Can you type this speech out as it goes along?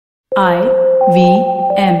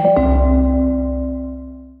IVM.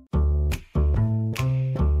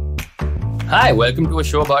 Hi, welcome to a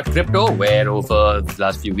show about crypto, where over the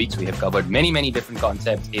last few weeks we have covered many different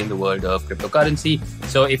concepts in the world of cryptocurrency.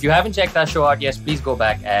 So if you haven't checked our show out, yes, please go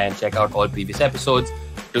back and check out all previous episodes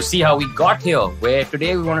to see how we got here, where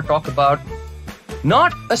today we want to talk about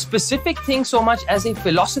not a specific thing so much as a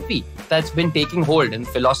philosophy that's been taking hold, and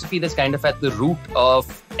philosophy that's kind of at the root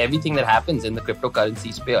of everything that happens in the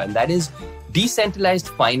cryptocurrency sphere, and that is decentralized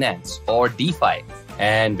finance, or DeFi.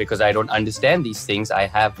 And because I don't understand these things, I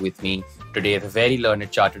have with me today the very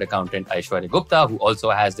learned chartered accountant Aishwary Gupta, who also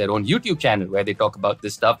has their own YouTube channel where they talk about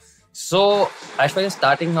this stuff. So Aishwary,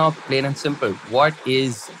 starting off plain and simple, what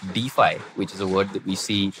is DeFi, which is a word that we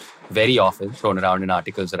see very often thrown around in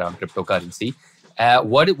articles around cryptocurrency?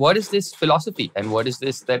 What is this philosophy, and what is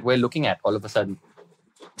this that we're looking at all of a sudden?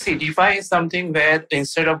 See, DeFi is something where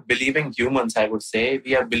instead of believing humans, I would say,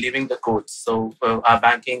 we are believing the codes. So our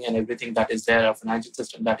banking and everything that is there, our financial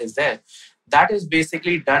system that is there, that is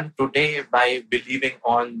basically done today by believing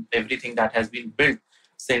on everything that has been built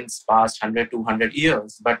since past 100, 200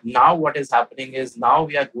 years. But now what is happening is now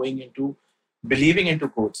we are going into believing into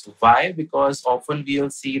codes. Why? Because often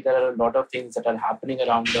we'll see there are a lot of things that are happening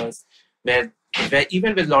around us where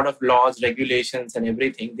even with a lot of laws, regulations and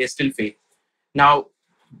everything, they still fail. Now,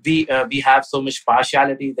 we have so much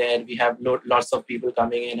partiality there. We have lots of people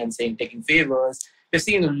coming in and saying, taking favors. We've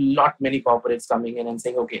seen many corporates coming in and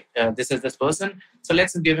saying, okay, this is this person, so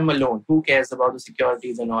let's give him a loan. Who cares about the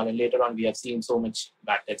securities and all? And later on, we have seen so much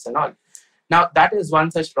bad debts and all. Now, that is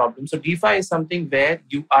one such problem. So DeFi is something where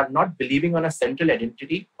you are not believing on a central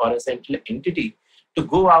identity or a central entity to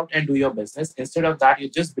go out and do your business. Instead of that, you're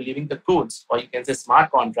just believing the codes, or you can say smart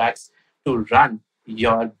contracts, to run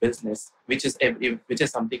your business, which is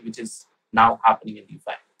something which is now happening in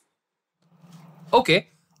DeFi. Okay.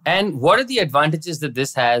 And what are the advantages that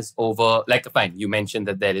this has over, fine, you mentioned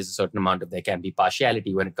that there is a certain amount of, there can be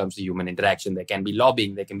partiality when it comes to human interaction, there can be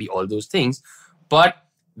lobbying, there can be all those things, but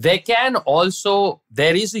there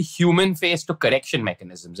is a human face to correction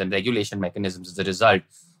mechanisms and regulation mechanisms as a result,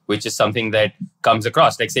 which is something that comes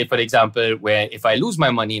across. Like, say, for example, where if I lose my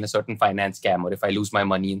money in a certain finance scam, or if I lose my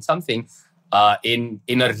money in something, in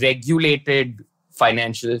a regulated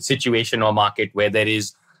financial situation or market where there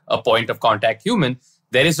is a point of contact human,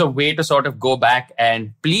 there is a way to sort of go back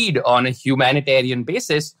and plead on a humanitarian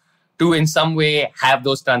basis to in some way have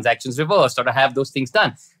those transactions reversed or to have those things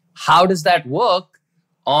done. How does that work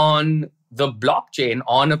on the blockchain,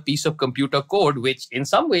 on a piece of computer code, which in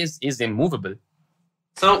some ways is immovable?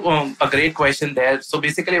 So a great question there. So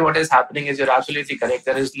basically what is happening is, you're absolutely correct.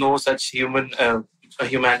 There is no such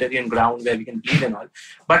humanitarian ground where we can plead and all.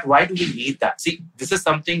 But why do we need that? See, this is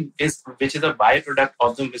something which is a byproduct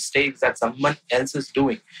of the mistakes that someone else is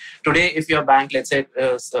doing. Today, if your bank, let's say,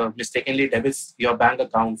 mistakenly debits your bank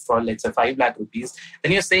account for, let's say, 5 lakh rupees,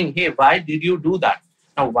 then you're saying, hey, why did you do that?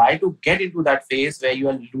 Now, why to get into that phase where you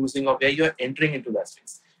are losing or where you are entering into that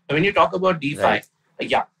phase? Now, when you talk about DeFi, right.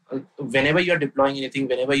 Whenever you're deploying anything,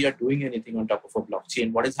 whenever you're doing anything on top of a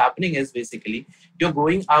blockchain, what is happening is basically you're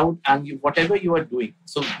going out and whatever you are doing.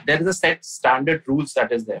 So there is a set standard rules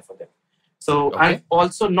that is there for them. So, okay. And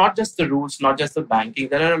also not just the rules, not just the banking.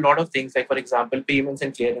 There are a lot of things like, for example, payments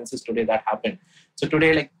and clearances today that happen. So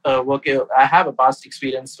today, I have a past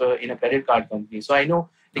experience in a credit card company. So I know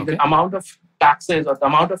the amount of taxes or the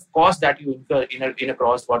amount of cost that you incur in a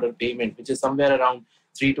cross-border payment, which is somewhere around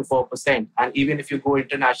 3 to 4%. And even if you go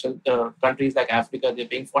international countries like Africa, they're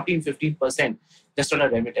paying 14-15% just on a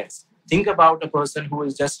remittance. Think about a person who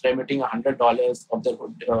is just remitting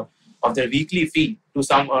 $100 of their weekly fee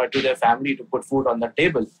to their family to put food on the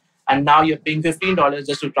table. And now you're paying $15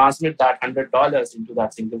 just to transmit that $100 into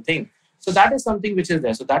that single thing. So that is something which is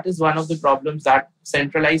there. So that is one of the problems that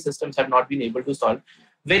centralized systems have not been able to solve.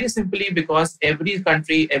 Very simply because every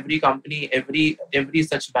country, every company, every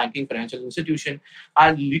such banking financial institution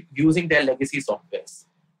are using their legacy softwares.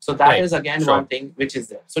 So that is again one thing which is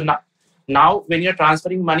there. So now when you're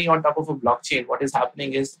transferring money on top of a blockchain, what is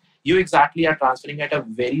happening is you exactly are transferring at a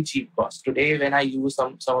very cheap cost. Today, when I use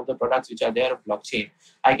some of the products which are there of blockchain,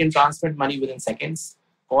 I can transfer money within seconds,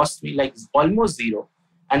 cost me like almost zero.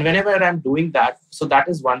 And whenever I'm doing that, so that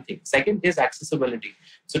is one thing. Second is accessibility.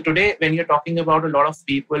 So today, when you're talking about a lot of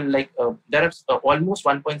people, there are almost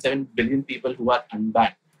 1.7 billion people who are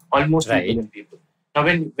unbanked. Almost 2 billion people. Now,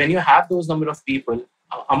 when you have those number of people,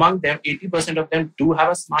 among them, 80% of them do have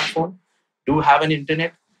a smartphone, do have an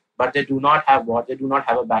internet, but they do not have They do not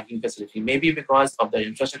have a banking facility. Maybe because of the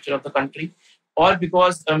infrastructure of the country, or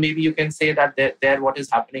because maybe you can say that what is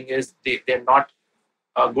happening is they're not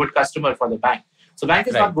a good customer for the bank. So bank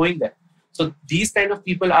is not going there. So these kind of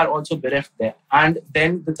people are also bereft there. And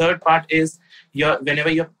then the third part is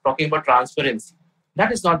whenever you're talking about transparency,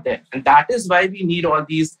 that is not there. And that is why we need all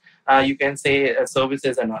these, you can say,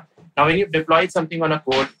 services and all. Now, when you've deployed something on a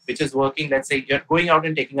code which is working, let's say you're going out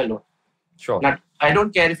and taking a loan. Sure. Now, I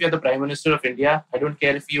don't care if you're the Prime Minister of India. I don't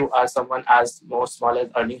care if you are someone as small as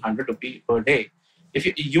earning 100 rupees per day. If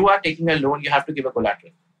you are taking a loan, you have to give a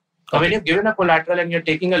collateral. Now, when you've given a collateral and you're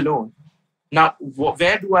taking a loan, now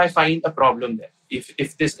where do I find a problem there? If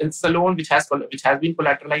it's a loan which has been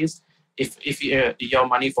collateralized, if your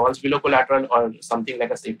money falls below collateral or something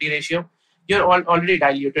like a safety ratio, you're already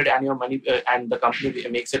diluted, and your money and the company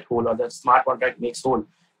makes it whole, or the smart contract makes whole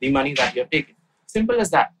the money that you have taken. Simple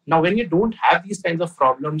as that. Now, when you don't have these kinds of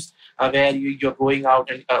problems where you're going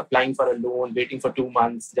out and applying for a loan, waiting for 2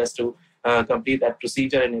 months just to complete that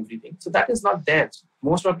procedure and everything, so that is not there.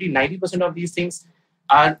 Most probably 90% of these things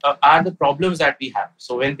are the problems that we have.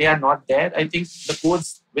 So when they are not there, I think the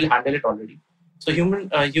codes will handle it already. So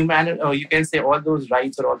you can say all those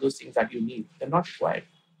rights or all those things that you need, they're not required.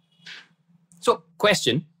 So,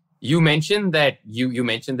 question. You mentioned that you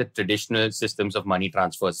mentioned that traditional systems of money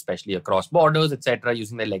transfers, especially across borders, etc.,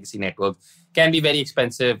 using their legacy network, can be very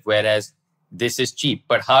expensive, whereas this is cheap.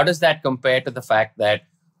 But how does that compare to the fact that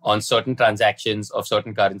on certain transactions of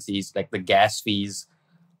certain currencies, like the gas fees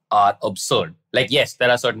are absurd? Like, yes,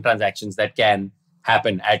 there are certain transactions that can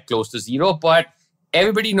happen at close to zero, but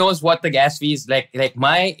everybody knows what the gas fees like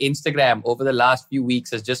my Instagram over the last few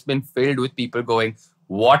weeks has just been filled with people going,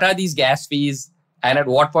 what are these gas fees? And at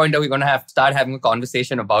what point are we going to start having a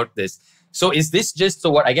conversation about this? So is this just,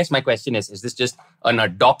 so what I guess my question is this just an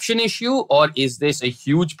adoption issue, or is this a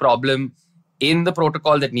huge problem in the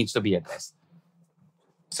protocol that needs to be addressed?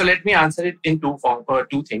 So let me answer it in two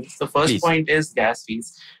things. The first point is gas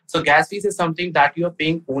fees. So gas fees is something that you are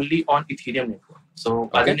paying only on Ethereum network.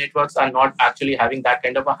 So other networks are not actually having that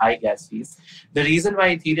kind of a high gas fees. The reason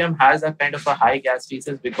why Ethereum has that kind of a high gas fees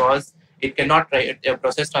is because it cannot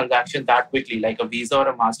process transactions that quickly. Like a Visa or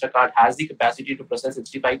a MasterCard has the capacity to process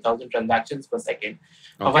 65,000 transactions per second.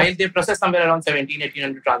 While they process somewhere around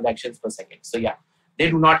 1,800 transactions per second. So yeah,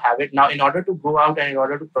 they do not have it. Now, in order to go out and in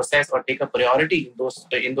order to process or take a priority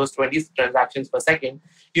in those 20 transactions per second,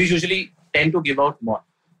 you usually tend to give out more.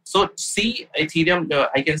 So see, Ethereum,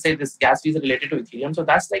 I can say this gas fees are related to Ethereum. So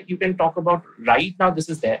that's like you can talk about right now, this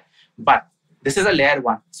is there. But this is a layer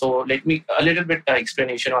 1. So let me a little bit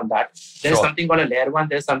explanation on that. There's something called a layer 1.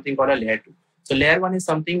 There's something called a layer 2. So layer 1 is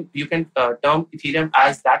something you can term Ethereum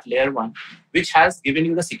as that layer 1, which has given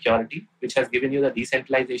you the security, which has given you the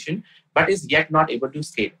decentralization, but is yet not able to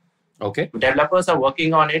scale. Okay. Developers are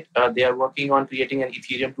working on it. They are working on creating an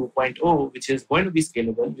Ethereum 2.0, which is going to be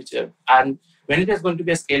scalable. And when it is going to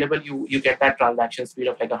be scalable, you get that transaction speed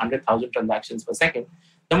of like 100,000 transactions per second.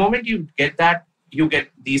 The moment you get that, you get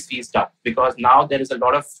these fees down, because now there is a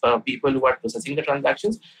lot of people who are processing the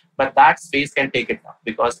transactions, but that space can take it down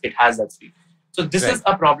because it has that speed. So this is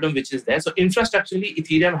a problem which is there. So infrastructurally,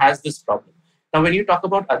 Ethereum has this problem. Now, when you talk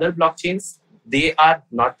about other blockchains, they are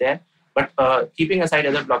not there. But keeping aside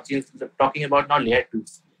other blockchains, talking about now layer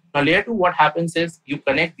 2s. Now, layer 2, what happens is you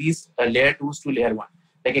connect these layer 2s to layer 1.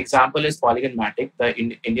 Like example is Polygon Matic, the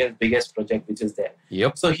India's biggest project, which is there.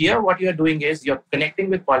 Yep. So here what you're doing is you're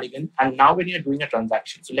connecting with Polygon, and now when you're doing a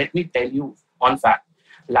transaction, so let me tell you on fact,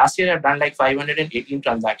 last year I've done like 518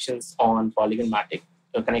 transactions on Polygon Matic,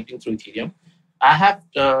 connecting through Ethereum. I have,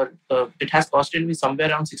 it has costed me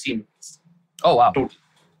somewhere around 16 rupees. Oh, wow. Total.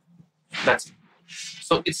 That's it.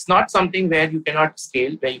 So it's not something where you cannot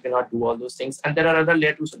scale, where you cannot do all those things. And there are other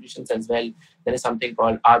layer 2 solutions as well. There is something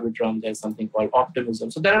called Arbitrum. There's something called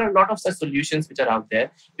Optimism. So there are a lot of such solutions which are out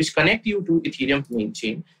there, which connect you to Ethereum's main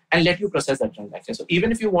chain and let you process that transaction. So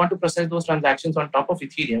even if you want to process those transactions on top of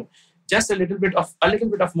Ethereum, just a little bit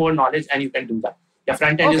of more knowledge, and you can do that. Your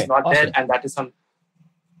front end is not there, and that is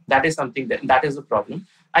something that is a problem.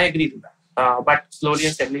 I agree to that. But slowly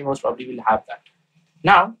and steadily, most probably we'll have that.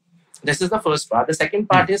 Now, this is the first part. The second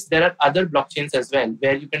part is there are other blockchains as well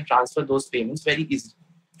where you can transfer those payments very easily.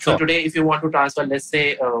 So today, if you want to transfer, let's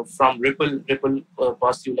say from Ripple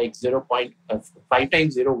costs you like 0.5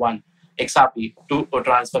 times 0.1 XRP to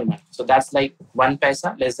transfer money. So that's like 1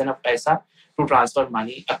 paisa, less than a paisa, to transfer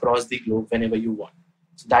money across the globe whenever you want.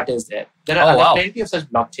 So that is there. There are plenty of such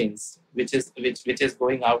blockchains which is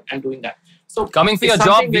going out and doing that. So coming for your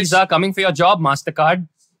job, Visa, coming for your job, MasterCard.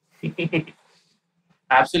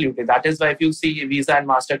 Absolutely. That is why if you see Visa and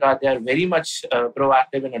MasterCard, they are very much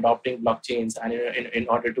proactive in adopting blockchains and in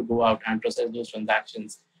order to go out and process those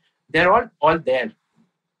transactions. They're all there.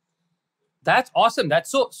 That's awesome. That's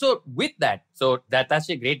so with that. So that's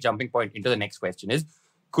a great jumping point into the next question is,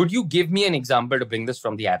 could you give me an example to bring this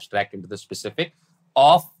from the abstract into the specific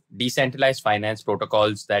of decentralized finance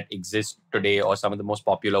protocols that exist today or some of the most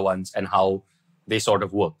popular ones and how they sort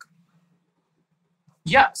of work?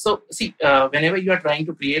 Yeah. So see, whenever you are trying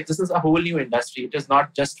to create, this is a whole new industry. It is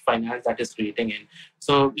not just finance that is creating it.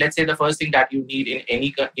 So let's say the first thing that you need in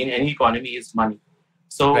any economy is money.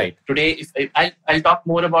 So today, I'll talk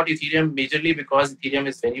more about Ethereum majorly because Ethereum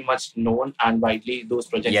is very much known and widely those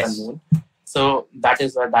projects are known. So that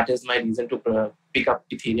is my reason to pick up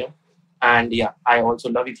Ethereum. And yeah, I also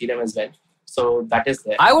love Ethereum as well. So that is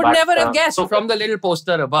there. I would never have guessed from the little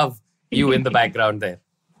poster above you in the background there.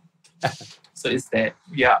 So it's there.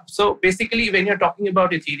 Yeah. So basically, when you're talking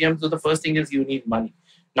about Ethereum, so the first thing is you need money.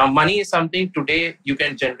 Now, money is something today you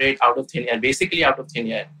can generate out of thin air, basically out of thin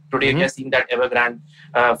air. Today, we are seeing that Evergrande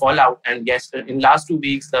fallout. And yes, in last 2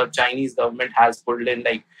 weeks, the Chinese government has pulled in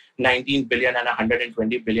like 19 billion and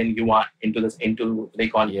 120 billion yuan into the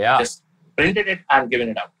economy. Yeah. Just printed it and given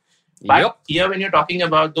it out. But here, when you're talking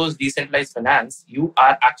about those decentralized finance, you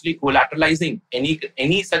are actually collateralizing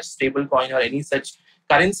any such stable coin or any such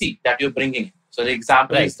currency that you're bringing in. So the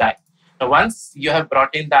example is that. Now, once you have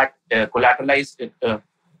brought in that collateralized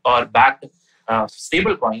or backed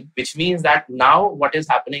stable coin, which means that now what is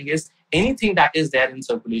happening is anything that is there in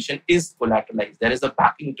circulation is collateralized. There is a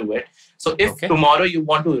backing to it. So if tomorrow you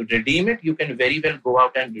want to redeem it, you can very well go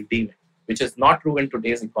out and redeem it, which is not true in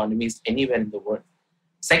today's economies anywhere in the world.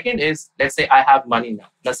 Second is, let's say I have money now.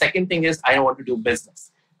 The second thing is I want to do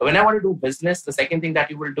business. When I want to do business, the second thing that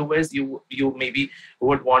you will do is you maybe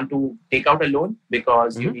would want to take out a loan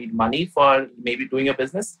because you need money for maybe doing a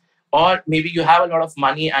business. Or maybe you have a lot of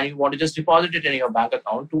money and you want to just deposit it in your bank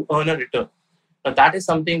account to earn a return. Now that is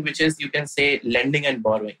something which is, you can say, lending and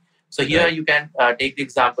borrowing. So here you can take the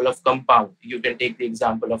example of Compound. You can take the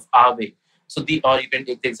example of Aave. Or you can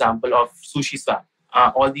take the example of SushiSwap.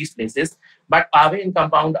 All these places. But Aave and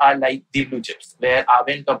Compound are like the blue chips, where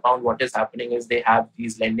Aave and Compound, what is happening is they have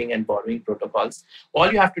these lending and borrowing protocols. All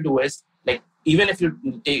you have to do is, like, even if you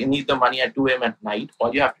need the money at 2 a.m. at night,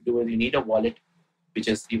 all you have to do is you need a wallet, which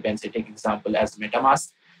is, you can say, take example as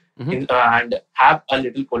MetaMask, and have a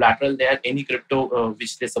little collateral there, any crypto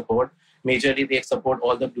which they support. Majorly, they support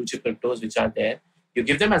all the blue chip cryptos which are there. You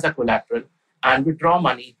give them as a collateral and withdraw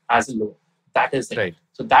money as a loan. That is it. Right.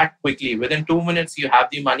 So that quickly, within 2 minutes, you have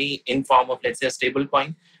the money in form of, let's say, a stable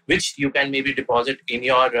coin, which you can maybe deposit in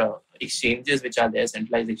your exchanges, which are there,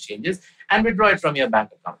 centralized exchanges, and withdraw it from your bank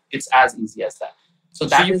account. It's as easy as that. So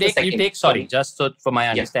that is the second. Just so for my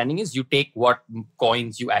understanding is, you take what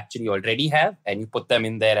coins you actually already have and you put them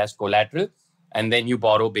in there as collateral, and then you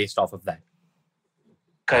borrow based off of that.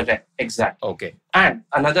 Correct. Exactly. Okay. And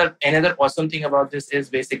another awesome thing about this is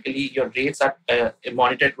basically your rates are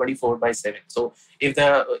monitored 24/7. So if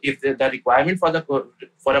the requirement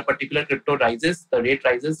for a particular crypto rises, the rate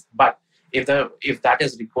rises. But if that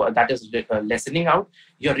is lessening out,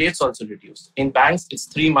 your rates also reduce. In banks, it's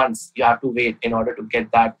 3 months you have to wait in order to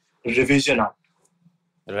get that revision out.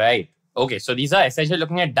 Right. Okay. So these are essentially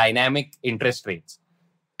looking at dynamic interest rates.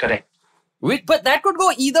 Correct. But that could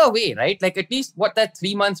go either way, right? Like, at least what that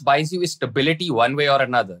 3 months buys you is stability one way or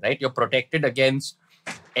another, right? You're protected against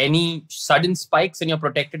any sudden spikes and you're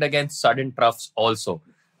protected against sudden troughs also.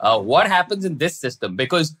 What happens in this system?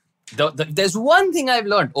 Because there's one thing I've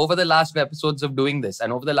learned over the last episodes of doing this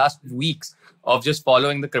and over the last weeks of just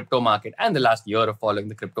following the crypto market and the last year of following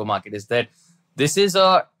the crypto market is that this is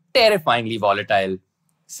a terrifyingly volatile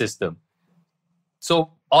system.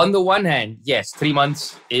 So on the one hand, yes, 3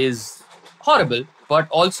 months is horrible, but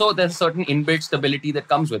also there's a certain inbuilt stability that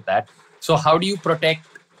comes with that. So how do you protect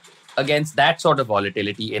against that sort of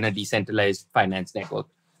volatility in a decentralized finance network?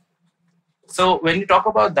 So when you talk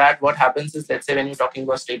about that, what happens is, let's say when you're talking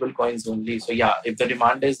about stable coins only, so yeah, if the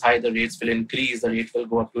demand is high, the rates will increase, the rate will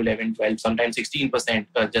go up to 11, 12, sometimes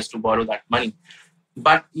 16% just to borrow that money.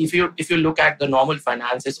 But if you look at the normal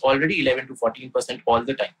finance, it's already 11 to 14% all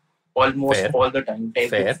the time, almost all the time, 10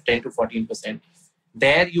 to 14%.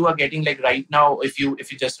 There you are getting, like, right now, if you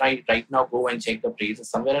just right now go and check the price, it's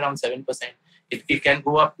somewhere around 7%. It can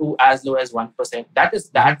go up to as low as 1%.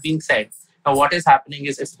 That being said, now what is happening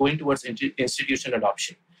is it's going towards institutional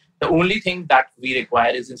adoption. The only thing that we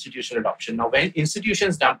require is institutional adoption. Now, when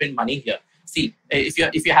institutions dump in money here, see,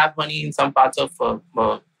 if you have money in some parts of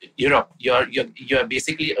Europe, you're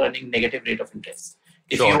basically earning negative rate of interest.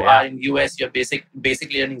 If you are in US, you're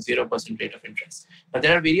basically earning 0% rate of interest. Now,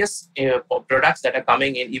 there are various products that are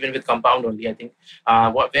coming in, even with Compound only, I think,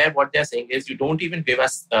 what they're saying is you don't even give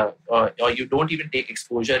us, or you don't even take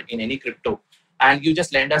exposure in any crypto and you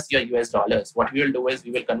just lend us your US dollars. What we will do is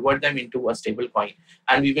we will convert them into a stable coin,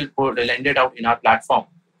 and we will lend it out in our platform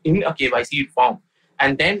in a KYC form.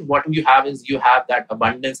 And then what you have is you have that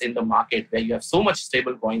abundance in the market where you have so much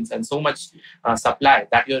stable coins and so much supply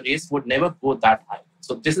that your rates would never go that high.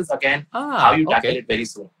 So this is again how you tackle it very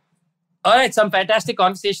soon. All right, some fantastic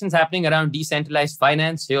conversations happening around decentralized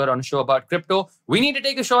finance here on a show about crypto. We need to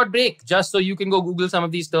take a short break just so you can go Google some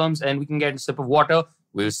of these terms and we can get a sip of water.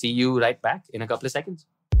 We'll see you right back in a couple of seconds.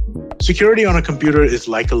 Security on a computer is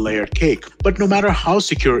like a layered cake, but no matter how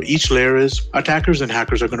secure each layer is, attackers and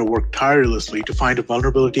hackers are going to work tirelessly to find a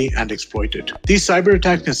vulnerability and exploit it. These cyber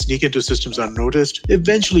attacks can sneak into systems unnoticed,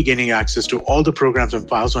 eventually gaining access to all the programs and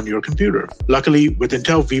files on your computer. Luckily, with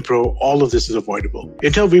Intel vPro, all of this is avoidable.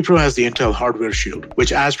 Intel vPro has the Intel Hardware Shield,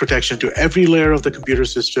 which adds protection to every layer of the computer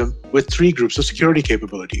system with 3 groups of security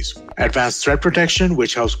capabilities. Advanced Threat Protection,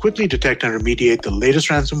 which helps quickly detect and remediate the latest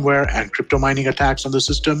ransomware and crypto mining attacks on the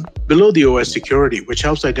system. Below the OS Security, which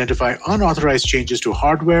helps identify unauthorized changes to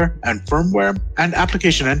hardware and firmware, and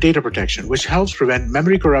Application and Data Protection, which helps prevent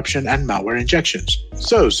memory corruption and malware injections.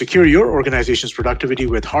 So, secure your organization's productivity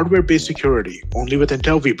with hardware-based security, only with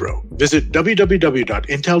Intel vPro. Visit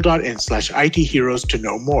www.intel.in/itheroes to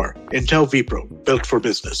know more. Intel vPro, built for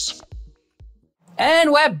business.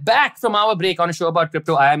 And we're back from our break on a show about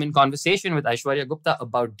crypto. I am in conversation with Aishwary Gupta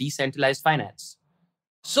about decentralized finance.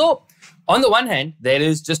 So, on the one hand, there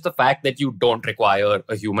is just the fact that you don't require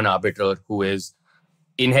a human arbiter who is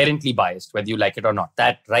inherently biased, whether you like it or not.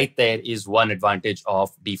 That right there is one advantage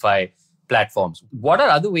of DeFi platforms. What are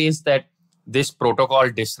other ways that this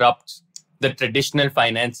protocol disrupts the traditional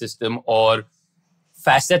finance system or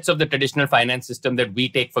facets of the traditional finance system that we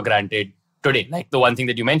take for granted today? Like the one thing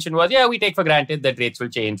that you mentioned was, we take for granted that rates will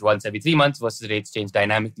change once every 3 months versus rates change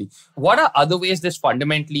dynamically. What are other ways this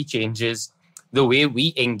fundamentally changes the way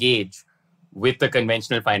we engage with the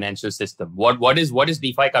conventional financial system? What is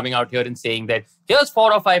DeFi coming out here and saying that here's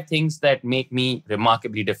 4 or 5 things that make me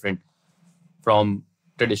remarkably different from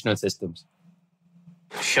traditional systems?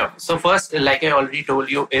 Sure. So first, like I already told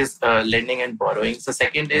you, is lending and borrowing. So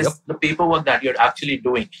second is the paperwork that you're actually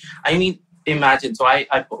doing. I mean, imagine. So I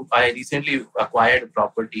recently acquired a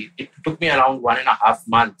property. It took me around 1.5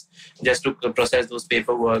 months just to process those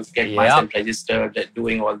paperwork, get myself registered,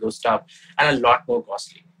 doing all those stuff, and a lot more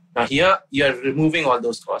costly. Now here you're removing all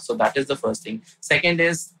those costs. So that is the first thing. Second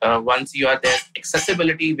is once you are there,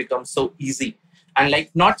 accessibility becomes so easy. And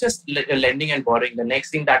like not just lending and borrowing, the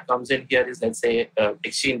next thing that comes in here is, let's say,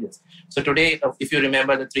 exchanges. So today, if you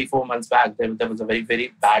remember the 3-4 months back, there was a very,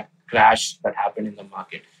 very bad crash that happened in the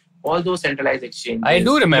market. All those centralized exchanges. I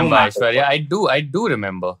do remember, Aishwarya. I do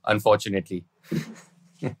remember, unfortunately.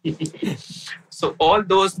 So all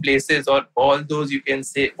those places or all those, you can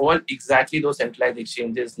say, all exactly those centralized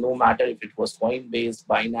exchanges, no matter if it was Coinbase,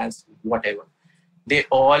 Binance, whatever, they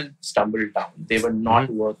all stumbled down. They were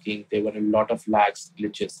not working. There were a lot of lags,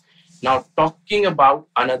 glitches. Now, talking about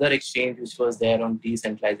another exchange which was there on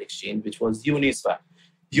decentralized exchange, which was Uniswap.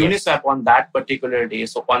 Uniswap on that particular day.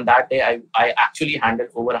 So on that day, I actually handled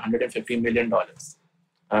over $150 million.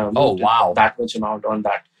 Oh, wow. That much amount on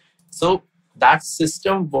that. So that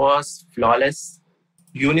system was flawless.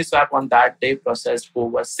 Uniswap on that day processed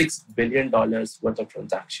over $6 billion worth of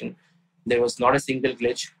transaction. There was not a single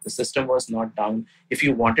glitch. The system was not down. If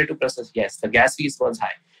you wanted to process, yes, the gas fees was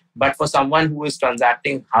high. But for someone who is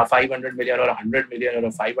transacting 500 million or 100 million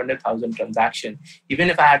or 500,000 transaction, even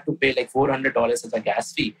if I had to pay like $400 as a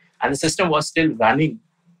gas fee and the system was still running,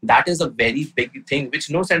 that is a very big thing,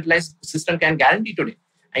 which no centralized system can guarantee today.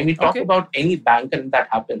 I mean, talk about any banker and that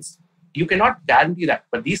happens. You cannot guarantee that.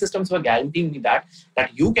 But these systems were guaranteeing me that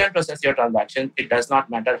you can process your transaction. It does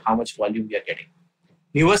not matter how much volume we are getting.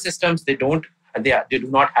 Newer systems, they do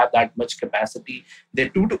not have that much capacity. They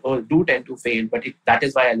do tend to fail, but that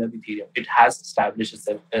is why I love Ethereum. It has established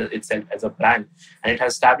itself as a brand, and it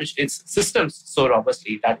has established its systems so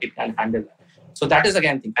robustly that it can handle that. So that is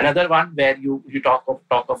again thing. Another one where you talk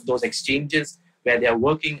of those exchanges where they are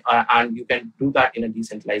working, and you can do that in a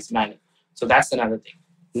decentralized manner. So that's another thing.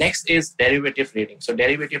 Next is derivative trading. So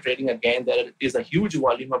derivative trading, again, there is a huge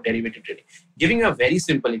volume of derivative trading. Giving you a very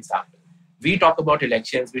simple example. We talk about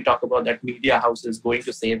elections. We talk about that media house is going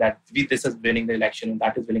to say that this is winning the election and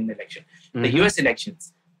that is winning the election. The US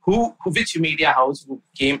elections, which media house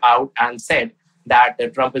came out and said that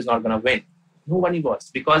Trump is not going to win? Nobody was,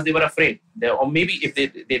 because they were afraid. Or maybe if they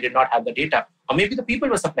did not have the data, or maybe the people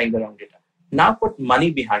were supplying the wrong data. Now put money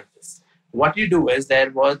behind this. What you do is there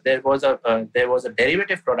was a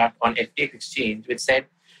derivative product on FTX exchange which said,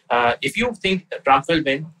 if you think Trump will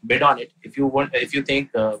win, bid on it. If you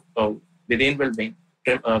think Biden will win,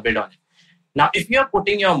 bid on it. Now, if you're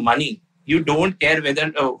putting your money, you don't care whether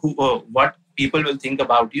what people will think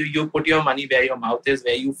about you. You put your money where your mouth is,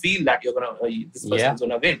 where you feel that you're gonna this person's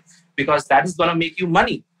gonna win, because that is gonna make you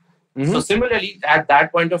money. So similarly, at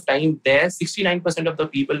that point of time, there 69% of the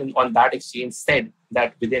people on that exchange said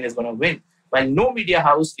that Within is gonna win, while no media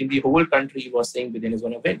house in the whole country was saying Within is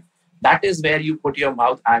gonna win. That is where you put your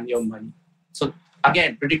mouth and your money. So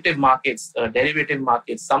again, predictive markets, derivative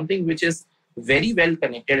markets, something which is very well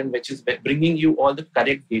connected and which is bringing you all the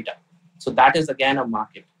correct data. So that is again a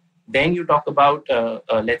market. Then you talk about,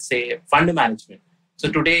 let's say, fund management.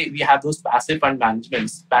 So today we have those passive fund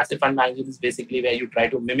managements. Passive fund management is basically where you try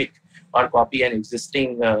to mimic or copy an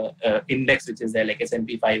existing index which is there, like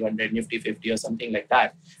S&P 500, Nifty 50 or something like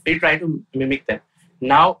that. We try to mimic them.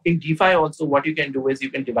 Now in DeFi also, what you can do is you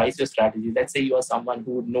can devise your strategy. Let's say you are someone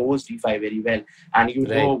who knows DeFi very well, and you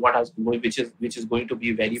know which is going to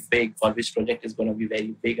be very big, or which project is going to be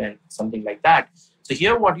very big and something like that. So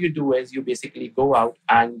here what you do is you basically go out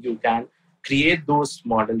and you can create those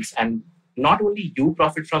models, and not only you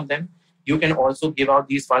profit from them, you can also give out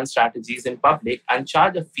these fund strategies in public and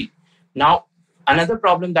charge a fee. Now, another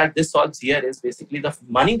problem that this solves here is basically the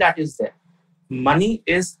money that is there. Money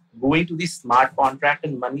is going to the smart contract,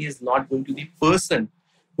 and money is not going to the person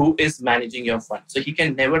who is managing your fund. So he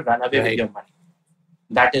can never run away with your money.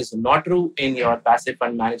 That is not true in your passive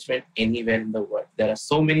fund management anywhere in the world. There are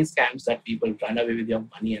so many scams that people run away with your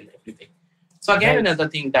money and everything. So again, another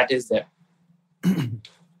thing that is there.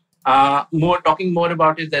 Talking more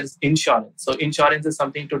about it, there is insurance. So insurance is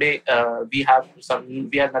something today we have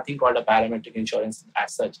nothing called a parametric insurance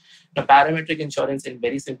as such. The parametric insurance in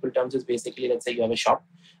very simple terms is basically, let's say you have a shop,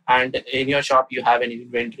 and in your shop you have an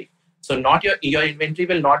inventory. So not your inventory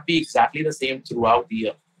will not be exactly the same throughout the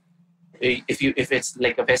year. If it's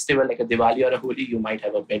like a festival like a Diwali or a Holi, you might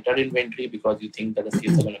have a better inventory because you think that the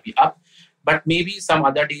sales are going to be up. But maybe some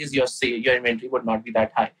other days your inventory would not be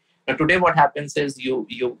that high. Now today what happens is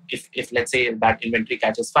if let's say that inventory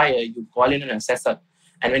catches fire, you call in an assessor.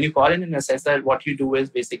 And when you call in an assessor, what you do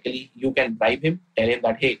is basically you can bribe him, tell him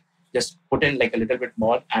that, hey, just put in like a little bit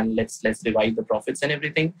more and let's divide the profits and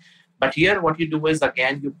everything. But here what you do is,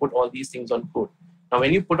 again, you put all these things on code. Now,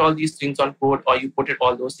 when you put all these things on code, or you put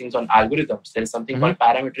all those things on algorithms, there is something called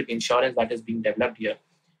parametric insurance that is being developed here.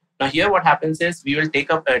 Now, here what happens is we will take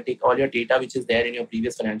all your data which is there in your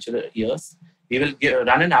previous financial years. We will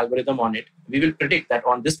run an algorithm on it. We will predict that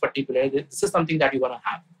on this particular, this is something that you're going to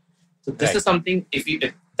have. So this is something,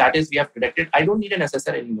 if that is we have predicted, I don't need an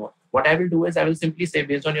assessor anymore. What I will do is I will simply say,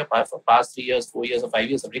 based on your past 3 years, 4 years, or 5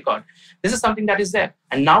 years of record, this is something that is there.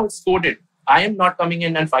 And now it's coded. I am not coming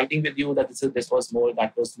in and fighting with you that this was more,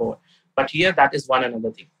 that was more. But here, that is one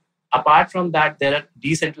another thing. Apart from that, there are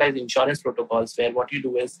decentralized insurance protocols where what you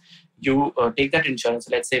do is you take that insurance.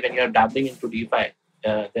 Let's say when you're dabbling into DeFi,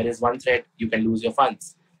 there is one threat, you can lose your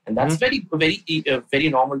funds. And that's very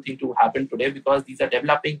normal thing to happen today, because these are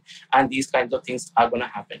developing and these kinds of things are going to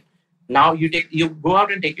happen. Now you go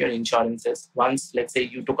out and take your insurances. Once, let's say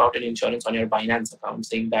you took out an insurance on your Binance account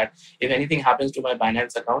saying that if anything happens to my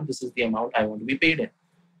Binance account, this is the amount I want to be paid in.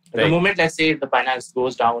 Right. The moment, let's say, the Binance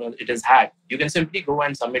goes down or it is hacked, you can simply go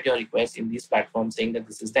and submit your request in these platforms saying that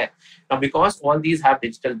this is there. Now, because all these have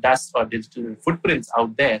digital dust or digital footprints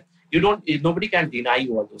out there, nobody can deny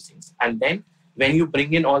you all those things. And then when you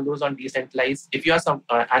bring in all those on decentralized, if you are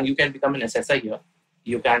and you can become an assessor here,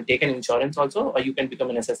 you can take an insurance also, or you can become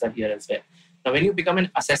an assessor here as well. Now, when you become an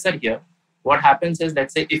assessor here, what happens is,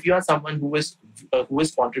 let's say, if you are someone who is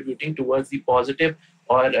contributing towards the positive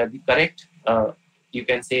or the correct, you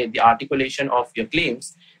can say the articulation of your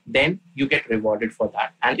claims, then you get rewarded for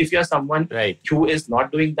that. And if you are someone who is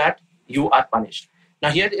not doing that, you are punished. Now,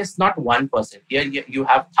 here it's not one person. Here you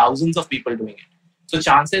have thousands of people doing it. So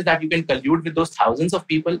chances that you can collude with those thousands of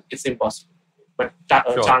people, it's impossible. But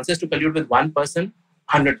chances to collude with one person,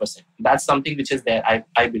 100%. That's something which is there,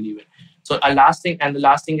 I believe in. So the last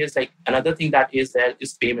thing is, like, another thing that is there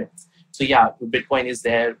is payments. So yeah, Bitcoin is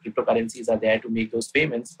there, cryptocurrencies are there to make those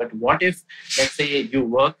payments. But what if, let's say, you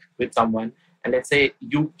work with someone and let's say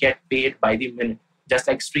you get paid by the minute? Just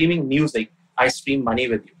like streaming music, I stream money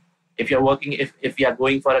with you. If you're working, if we are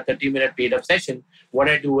going for a 30-minute paid up session, what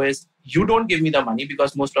I do is you don't give me the money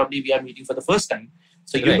because most probably we are meeting for the first time.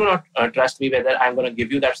 So you do not trust me whether I'm going to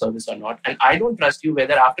give you that service or not. And I don't trust you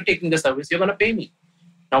whether after taking the service, you're going to pay me.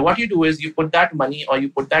 Now, what you do is you put that money or you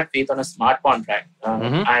put that faith on a smart contract.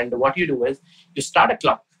 And what you do is you start a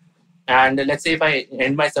clock. And let's say if I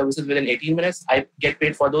end my services within 18 minutes, I get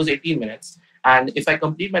paid for those 18 minutes. And if I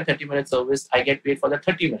complete my 30-minute service, I get paid for the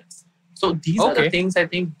 30 minutes. So these are the things I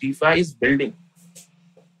think DeFi is building.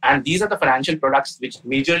 And these are the financial products which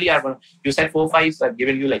majorly are, you said 4, 5, so I've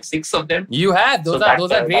given you like 6 of them. You have. Those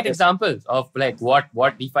are great examples of like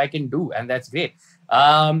what DeFi can do. And that's great.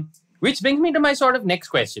 Which brings me to my sort of next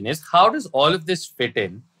question is, how does all of this fit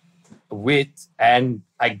in with, and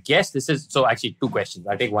I guess this is, so actually 2 questions.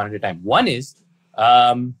 I'll take one at a time. One is,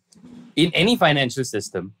 in any financial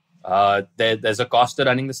system, there's a cost to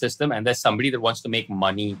running the system and there's somebody that wants to make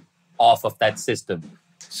money off of that system.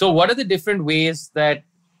 So what are the different ways that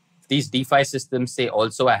these DeFi systems say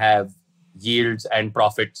also have yields and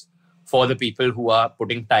profits for the people who are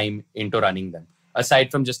putting time into running them? Aside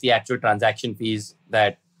from just the actual transaction fees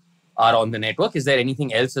that are on the network, is there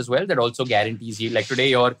anything else as well that also guarantees yield? Like today,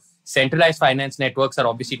 your centralized finance networks are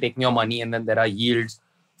obviously taking your money and then there are yields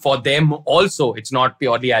for them also. It's not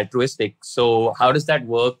purely altruistic. So how does that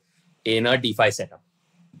work in a DeFi setup?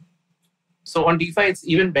 So on DeFi, it's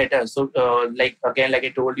even better. So like I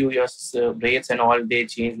told you, your rates and all, they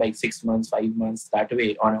change like 6 months, 5 months, that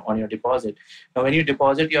way on your deposit. Now, when you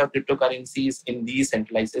deposit your cryptocurrencies in these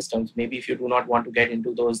centralized systems, maybe if you do not want to get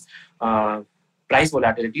into those price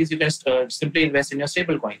volatilities, you can simply invest in your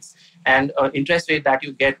stable coins. And interest rate that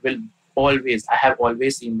you get will I have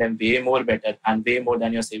always seen them way more better and way more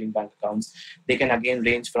than your saving bank accounts. They can again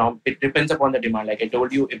range from, it depends upon the demand. Like I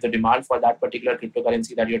told you, if the demand for that particular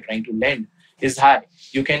cryptocurrency that you're trying to lend is high,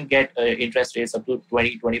 you can get interest rates up to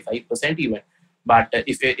 20, 25% even. But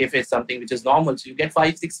if it's something which is normal, so you get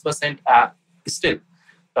 5, 6% still.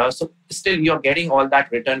 So still you're getting all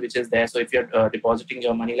that return which is there. So if you're depositing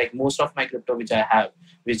your money, like most of my crypto which I have,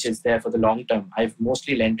 which is there for the long term, I've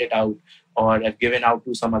mostly lent it out or I've given out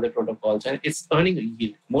to some other protocols and it's earning a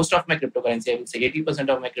yield. Most of my cryptocurrency, I would say 80%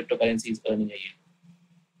 of my cryptocurrency is earning a yield.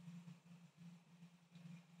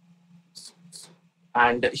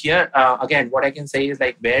 And here, again, what I can say is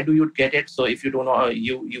like, where do you get it? So if you don't know,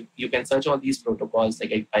 you can search all these protocols.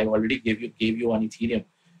 Like I already gave you on Ethereum.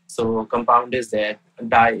 So Compound is there,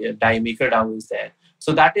 MakerDAO is there.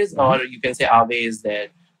 So that is, or you can say Aave is there,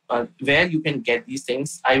 where you can get these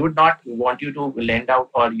things. I would not want you to lend out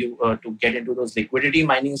or you to get into those liquidity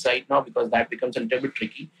minings right now, because that becomes a little bit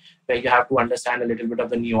tricky, where you have to understand a little bit of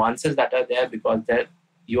the nuances that are there, because there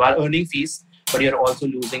you are earning fees, but you're also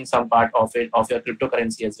losing some part of it, of your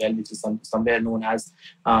cryptocurrency as well, which is somewhere known as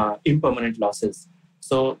impermanent losses.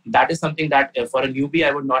 So that is something that for a newbie,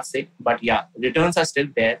 I would not say, but yeah, returns are still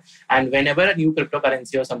there. And whenever a new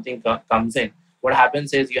cryptocurrency or something comes in, what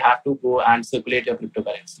happens is you have to go and circulate your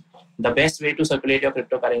cryptocurrency. The best way to circulate your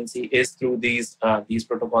cryptocurrency is through these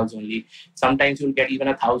protocols only. Sometimes you'll get even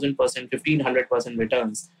 1,000%, 1,500%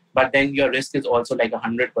 returns, but then your risk is also like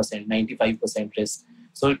 100%, 95% risk.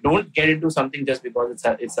 So don't get into something just because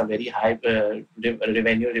it's a very high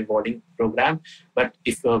revenue rewarding program. But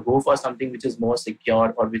if you go for something which is more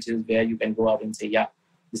secure, or which is where you can go out and say, yeah,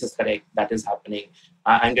 this is correct, that is happening,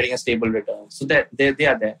 I'm getting a stable return. So they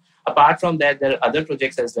are there. Apart from that, there are other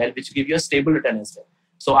projects as well which give you a stable return as well.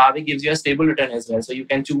 So Aave gives you a stable return as well. So you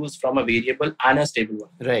can choose from a variable and a stable one.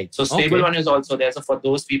 Right. So stable one is also there. So for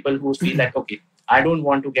those people who feel like, okay, I don't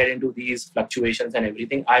want to get into these fluctuations and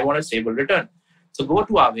everything, I want a stable return. So go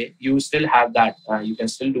to Aave. You still have that. You can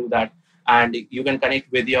still do that. And you can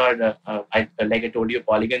connect with your, like I told you,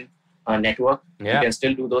 Polygon network. Yeah. You can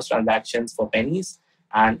still do those transactions for pennies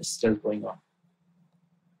and still going on.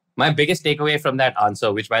 My biggest takeaway from that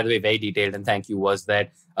answer, which by the way, very detailed and thank you, was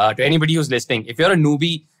that to anybody who's listening, if you're a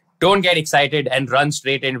newbie, don't get excited and run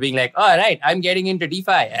straight in being like, all right, I'm getting into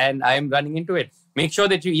DeFi and I'm running into it. Make sure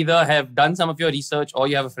that you either have done some of your research or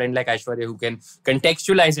you have a friend like Aishwary who can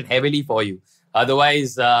contextualize it heavily for you.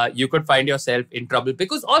 Otherwise, you could find yourself in trouble,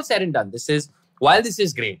 because all said and done, while this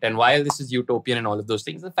is great and while this is utopian and all of those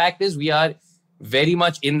things, the fact is we are very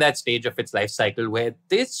much in that stage of its life cycle where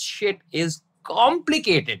this shit is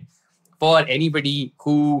complicated for anybody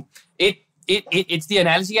who it's the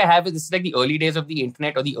analogy I have is this is like the early days of the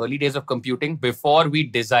internet or the early days of computing before we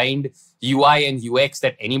designed UI and UX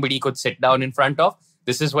that anybody could sit down in front of.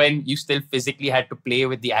 This is when you still physically had to play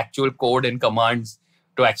with the actual code and commands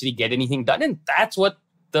to actually get anything done. And that's what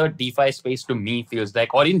the DeFi space to me feels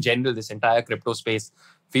like, or in general, this entire crypto space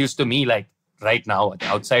feels to me like right now,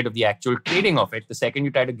 outside of the actual trading of it. The second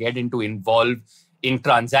you try to get involve in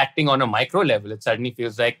transacting on a micro level, it suddenly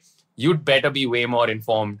feels like you'd better be way more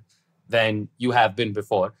informed than you have been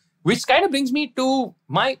before. Which kind of brings me to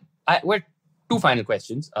two final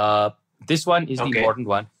questions. This one is the important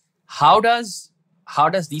one. How does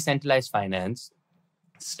decentralized finance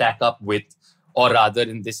stack up with, or rather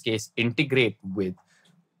in this case, integrate with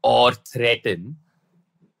or threaten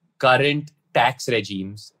current tax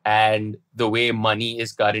regimes and the way money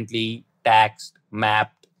is currently taxed,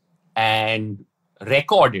 mapped, and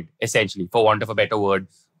recorded, essentially, for want of a better word,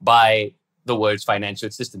 by the world's financial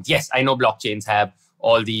systems. Yes, I know blockchains have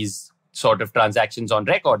all these sort of transactions on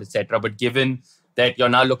record, etc. But given that you're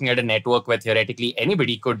now looking at a network where theoretically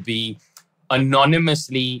anybody could be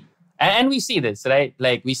anonymously, and we see this, right?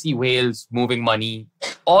 Like we see whales moving money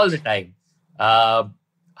all the time.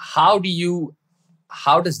 How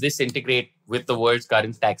does this integrate with the world's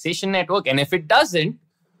current taxation network? And if it doesn't,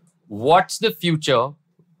 what's the future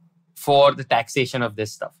for the taxation of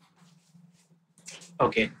this stuff?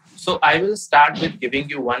 Okay, so I will start with giving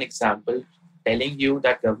you one example, telling you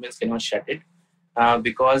that governments cannot shut it,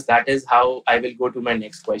 because that is how I will go to my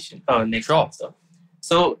next question, next answer.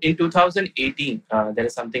 So in 2018, there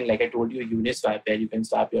is something like I told you, Uniswap, where you can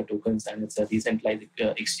swap your tokens, and it's a decentralized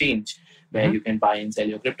exchange where you can buy and sell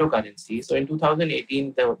your cryptocurrency. So in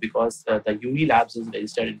 2018, because the Uni Labs is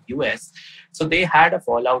registered in US, so they had a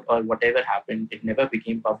fallout or whatever happened. It never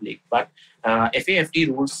became public. But FAFT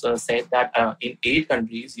rules said that in 8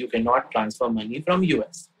 countries, you cannot transfer money from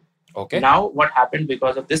US. Okay. Now, what happened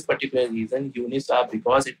because of this particular reason, Uniswap,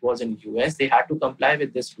 because it was in US, they had to comply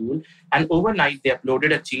with this rule. And overnight, they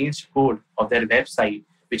uploaded a changed code of their website,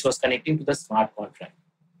 which was connecting to the smart contract.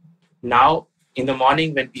 Now, in the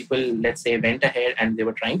morning, when people, let's say, went ahead and they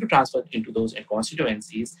were trying to transfer into those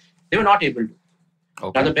constituencies, they were not able to.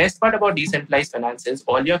 Okay. Now, the best part about decentralized finance is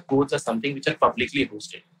all your codes are something which are publicly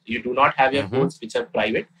hosted. You do not have your codes which are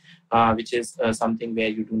private, which is something where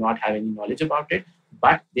you do not have any knowledge about it,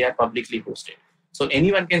 but they are publicly hosted. So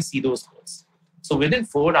anyone can see those codes. So within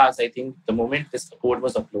 4 hours, I think the moment this code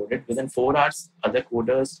was uploaded, within 4 hours, other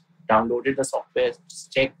coders downloaded the software,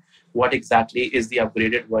 checked what exactly is the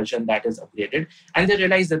upgraded version that is upgraded. And they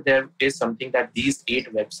realized that there is something that these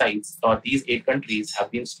 8 websites or these 8 countries have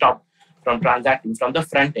been stopped from transacting from the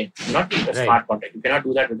front end, not with the smart contract. You cannot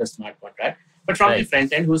do that with the smart contract, but from the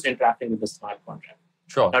front end who's interacting with the smart contract.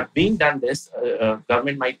 Sure. Now, being done this,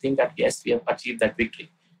 government might think that, yes, we have achieved that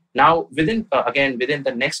victory. Now, within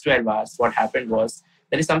the next 12 hours, what happened was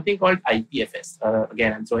there is something called IPFS.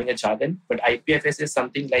 Again, I'm throwing a jargon, but IPFS is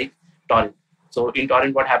something like torrent. So in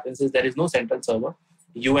torrent, what happens is there is no central server.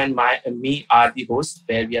 You and me are the hosts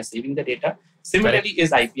where we are saving the data. Similarly,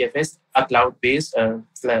 is IPFS a cloud-based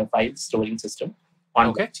file storing system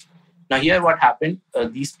on blockchain. Now, here what happened?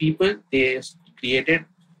 These people, they created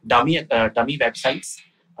dummy websites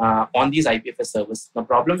on these IPFS servers. The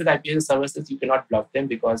problem with IPFS servers is you cannot block them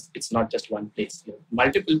because it's not just one place. You have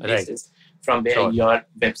multiple places from where your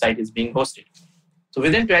website is being hosted. So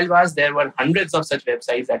within 12 hours, there were hundreds of such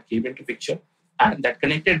websites that came into picture and that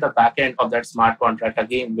connected the backend of that smart contract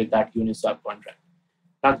again with that Uniswap contract.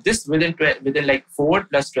 Now this within like 4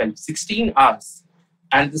 plus 12, 16 hours.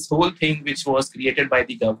 And this whole thing which was created by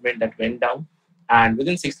the government that went down. And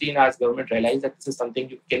within 16 hours, government realized that this is something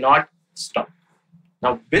you cannot stop.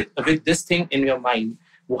 Now, with this thing in your mind,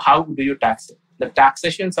 how do you tax it? The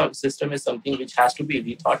taxation system is something which has to be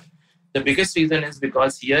rethought. The biggest reason is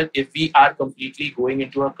because here, if we are completely going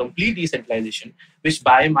into a complete decentralization, which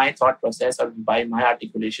by my thought process or by my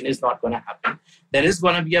articulation is not going to happen, there is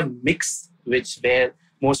going to be a mix where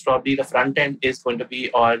most probably the front end is going to be,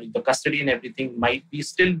 or the custody and everything might be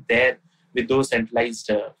still there with those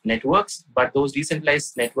centralized networks, but those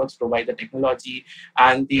decentralized networks provide the technology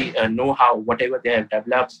and the know-how, whatever they have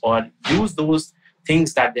developed, or use those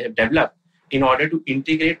things that they have developed in order to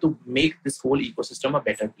integrate to make this whole ecosystem a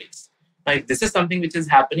better place. Now, if this is something which is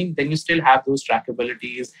happening, then you still have those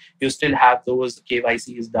trackabilities, you still have those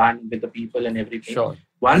KYCs done with the people and everything. Sure.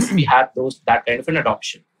 Once we have that kind of an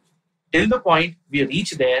adoption, till the point we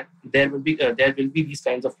reach there will be these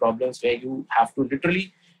kinds of problems where you have to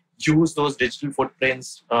literally use those digital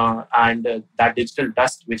footprints and that digital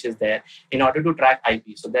dust which is there in order to track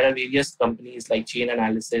IP. So there are various companies like Chain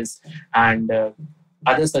Analysis and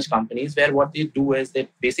other such companies where what they do is they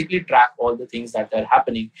basically track all the things that are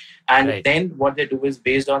happening. And then what they do is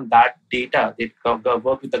based on that data, they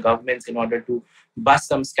work with the governments in order to bust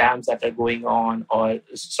some scams that are going on or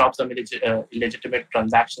stop some illegitimate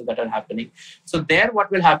transactions that are happening. So there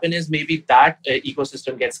what will happen is maybe that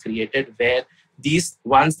ecosystem gets created where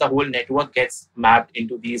once the whole network gets mapped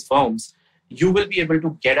into these firms, you will be able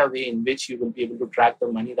to get a way in which you will be able to track the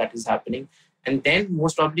money that is happening. And then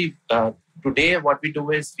most probably today what we do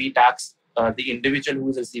is we tax the individual who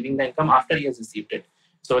is receiving the income after he has received it.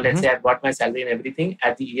 So let's say I've got my salary and everything.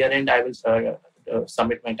 At the year end, I will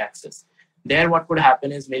submit my taxes. There what could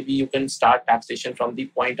happen is maybe you can start taxation from the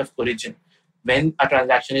point of origin. When a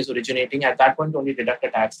transaction is originating, at that point only deduct a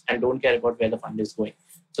tax and don't care about where the fund is going.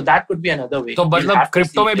 So that could be another way. So, but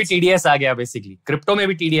crypto में भी TDS आ गया basically. Crypto में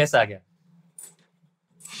भी TDS आ गया.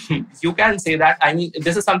 You can say that. I mean,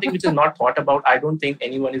 this is something which is not thought about. I don't think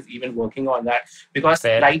anyone is even working on that because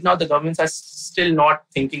right now the governments are still not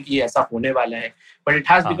thinking कि ऐसा होने वाला है. But it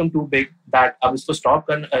has become too big that अब इसको stop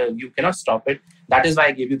you cannot stop it. That is why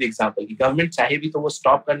I gave you the example. कि government चाहे भी तो वो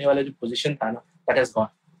stop करने वाला जो position था ना, that has gone.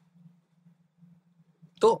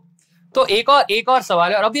 तो एक और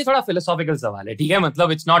सवाल है और अब ये थोड़ा philosophical सवाल है, ठीक है?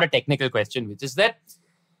 मतलब it's not a technical question, which is that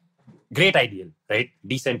great ideal, right?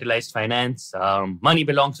 Decentralized finance, money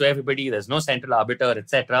belongs to everybody. There's no central arbiter,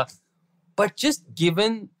 etc. But just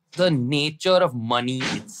given the nature of money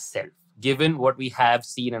itself, given what we have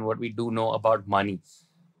seen and what we do know about money,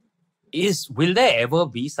 will there ever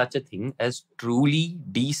be such a thing as truly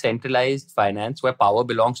decentralized finance where power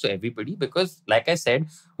belongs to everybody? Because like I said,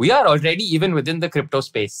 we are already even within the crypto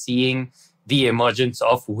space seeing the emergence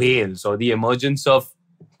of whales or the emergence of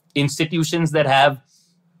institutions that have,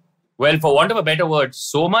 well, for want of a better word,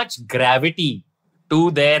 so much gravity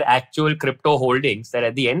to their actual crypto holdings that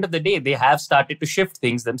at the end of the day, they have started to shift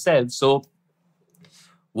things themselves. So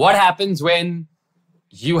what happens when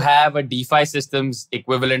you have a DeFi systems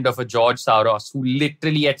equivalent of a George Soros who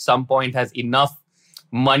literally at some point has enough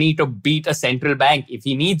money to beat a central bank if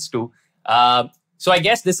he needs to? So I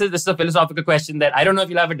guess this is a philosophical question that I don't know if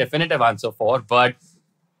you'll have a definitive answer for, but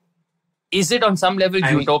is it on some level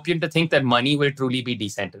utopian to think that money will truly be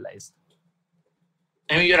decentralized?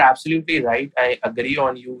 I mean, you're absolutely right. I agree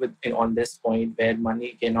on you on this point where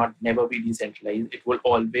money cannot never be decentralized. It will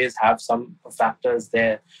always have some factors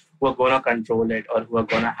there who are going to control it or who are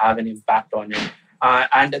going to have an impact on it.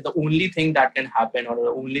 And the only thing that can happen or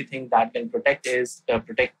the only thing that can protect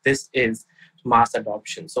this is mass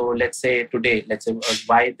adoption. So let's say today,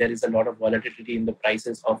 why there is a lot of volatility in the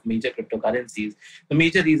prices of major cryptocurrencies. The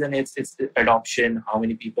major reason is adoption, how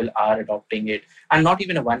many people are adopting it, and not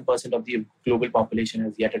even 1% of the global population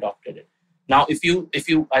has yet adopted it. Now,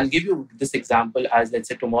 I'll give you this example as let's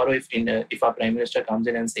say tomorrow, if our Prime Minister comes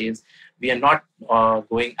in and says we are not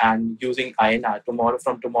going and using INR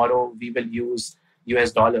from tomorrow we will use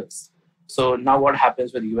US dollars. So now what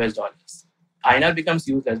happens with US dollars? INR becomes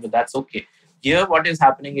useless, but that's okay. Here, what is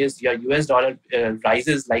happening is your US dollar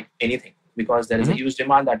rises like anything because there is a huge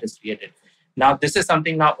demand that is created. Now, this is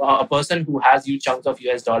something now a person who has huge chunks of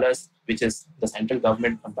US dollars, which is the central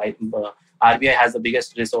government, RBI has the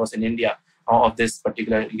biggest resource in India of this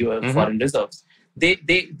particular foreign reserves.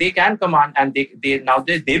 They can command and they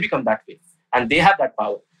become that way and they have that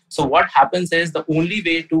power. So what happens is the only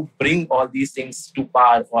way to bring all these things to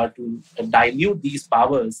par or to dilute these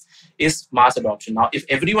powers is mass adoption. Now, if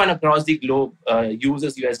everyone across the globe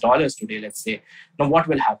uses US dollars today, let's say, now what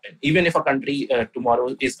will happen? Even if a country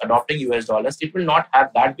tomorrow is adopting US dollars, it will not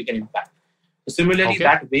have that big an impact. Similarly,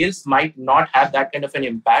 that whales might not have that kind of an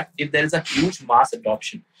impact if there is a huge mass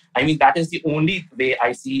adoption. I mean, that is the only way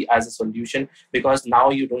I see as a solution because now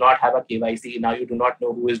you do not have a KYC. Now you do not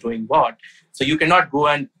know who is doing what. So you cannot go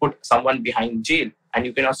and put someone behind jail and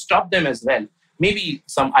you cannot stop them as well. Maybe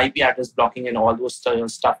some IP address blocking and all those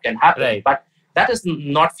stuff can happen, but that is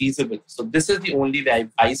not feasible. So this is the only way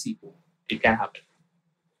I see it can happen.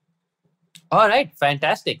 All right.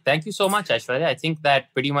 Fantastic. Thank you so much, Aishwarya. I think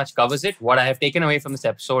that pretty much covers it. What I have taken away from this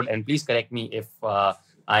episode, and please correct me if I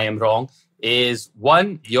am wrong, is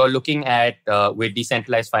one, you're looking at, with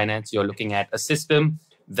decentralized finance, you're looking at a system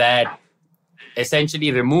that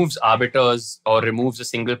essentially removes arbiters or removes a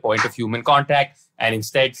single point of human contact and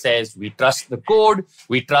instead says, we trust the code.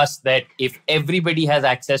 We trust that if everybody has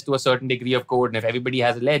access to a certain degree of code and if everybody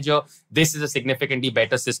has a ledger, this is a significantly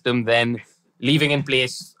better system than leaving in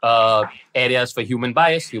place areas for human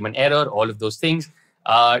bias, human error, all of those things.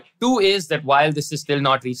 Two is that while this is still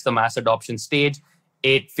not reached the mass adoption stage,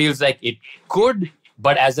 it feels like it could,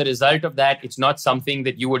 but as a result of that, it's not something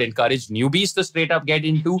that you would encourage newbies to straight up get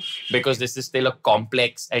into because this is still a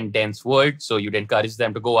complex and dense world. So you'd encourage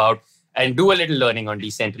them to go out and do a little learning on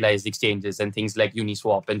decentralized exchanges and things like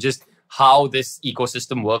Uniswap and just how this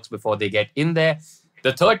ecosystem works before they get in there.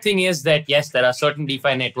 The third thing is that, yes, there are certain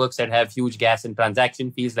DeFi networks that have huge gas and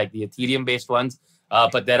transaction fees like the Ethereum-based ones,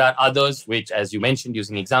 but there are others, which, as you mentioned,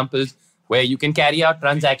 using examples, where you can carry out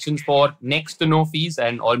transactions for next to no fees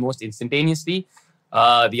and almost instantaneously.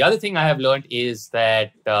 The other thing I have learned is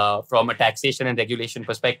that from a taxation and regulation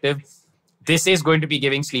perspective, this is going to be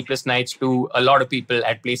giving sleepless nights to a lot of people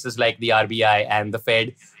at places like the RBI and the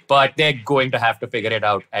Fed, but they're going to have to figure it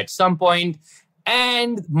out at some point.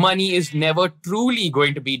 And money is never truly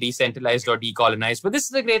going to be decentralized or decolonized. But this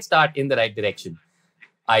is a great start in the right direction,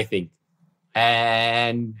 I think.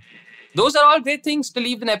 And those are all great things to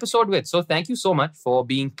leave an episode with. So thank you so much for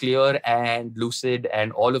being clear and lucid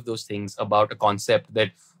and all of those things about a concept that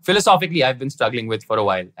philosophically I've been struggling with for a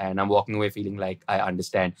while, and I'm walking away feeling like I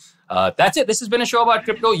understand. That's it. This has been a show about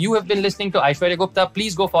crypto. You have been listening to Aishwary Gupta.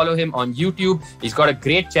 Please go follow him on YouTube. He's got a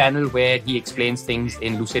great channel where he explains things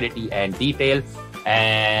in lucidity and detail.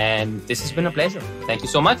 And this has been a pleasure. Thank you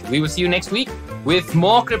so much. We will see you next week with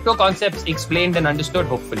more crypto concepts explained and understood,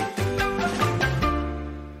 hopefully.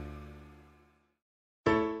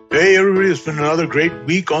 Hey everybody, it's been another great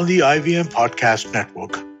week on the IVM Podcast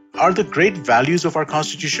Network. Are the great values of our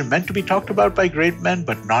Constitution meant to be talked about by great men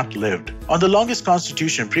but not lived? On the longest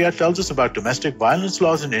Constitution, Priya tells us about domestic violence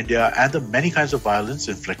laws in India and the many kinds of violence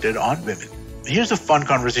inflicted on women. Here's a fun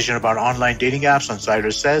conversation about online dating apps on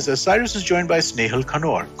Cyrus Says, as Cyrus is joined by Snehal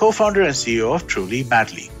Khanor, co-founder and CEO of Truly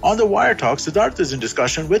Madly. On the Wire Talk, Siddharth is in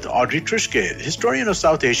discussion with Audrey Trishke, historian of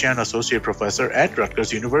South Asia and associate professor at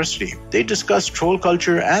Rutgers University. They discuss troll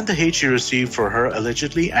culture and the hate she received for her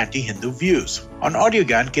allegedly anti-Hindu views. On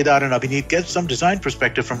Audiogan, Kedar and Abhineet get some design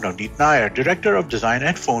perspective from Navneet Nair, director of design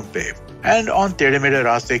at PhonePe. And on Tere Mere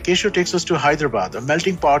Raaste, Keshav takes us to Hyderabad, a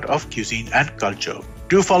melting pot of cuisine and culture.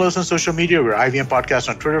 Do follow us on social media. We're IVM Podcast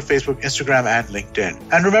on Twitter, Facebook, Instagram, and LinkedIn.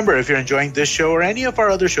 And remember, if you're enjoying this show or any of our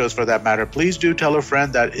other shows for that matter, please do tell a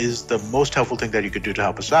friend. That is the most helpful thing that you could do to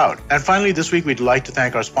help us out. And finally, this week, we'd like to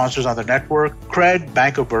thank our sponsors on the network, Cred,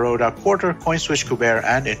 Bank of Baroda, Quarter, CoinSwitch, Kuber,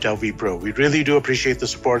 and Intel vPro. We really do appreciate the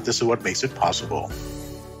support. This is what makes it possible.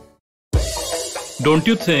 Don't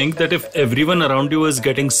you think that if everyone around you is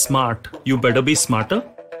getting smart, you better be smarter?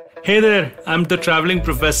 Hey there, I'm the traveling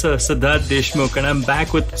professor Siddharth Deshmukh, and I'm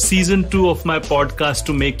back with season 2 of my podcast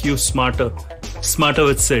to make you smarter. Smarter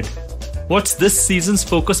with Sid. What's this season's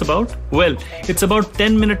focus about? Well, it's about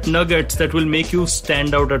 10-minute nuggets that will make you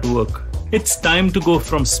stand out at work. It's time to go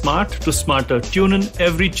from smart to smarter. Tune in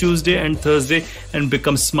every Tuesday and Thursday and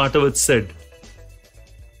become smarter with Sid.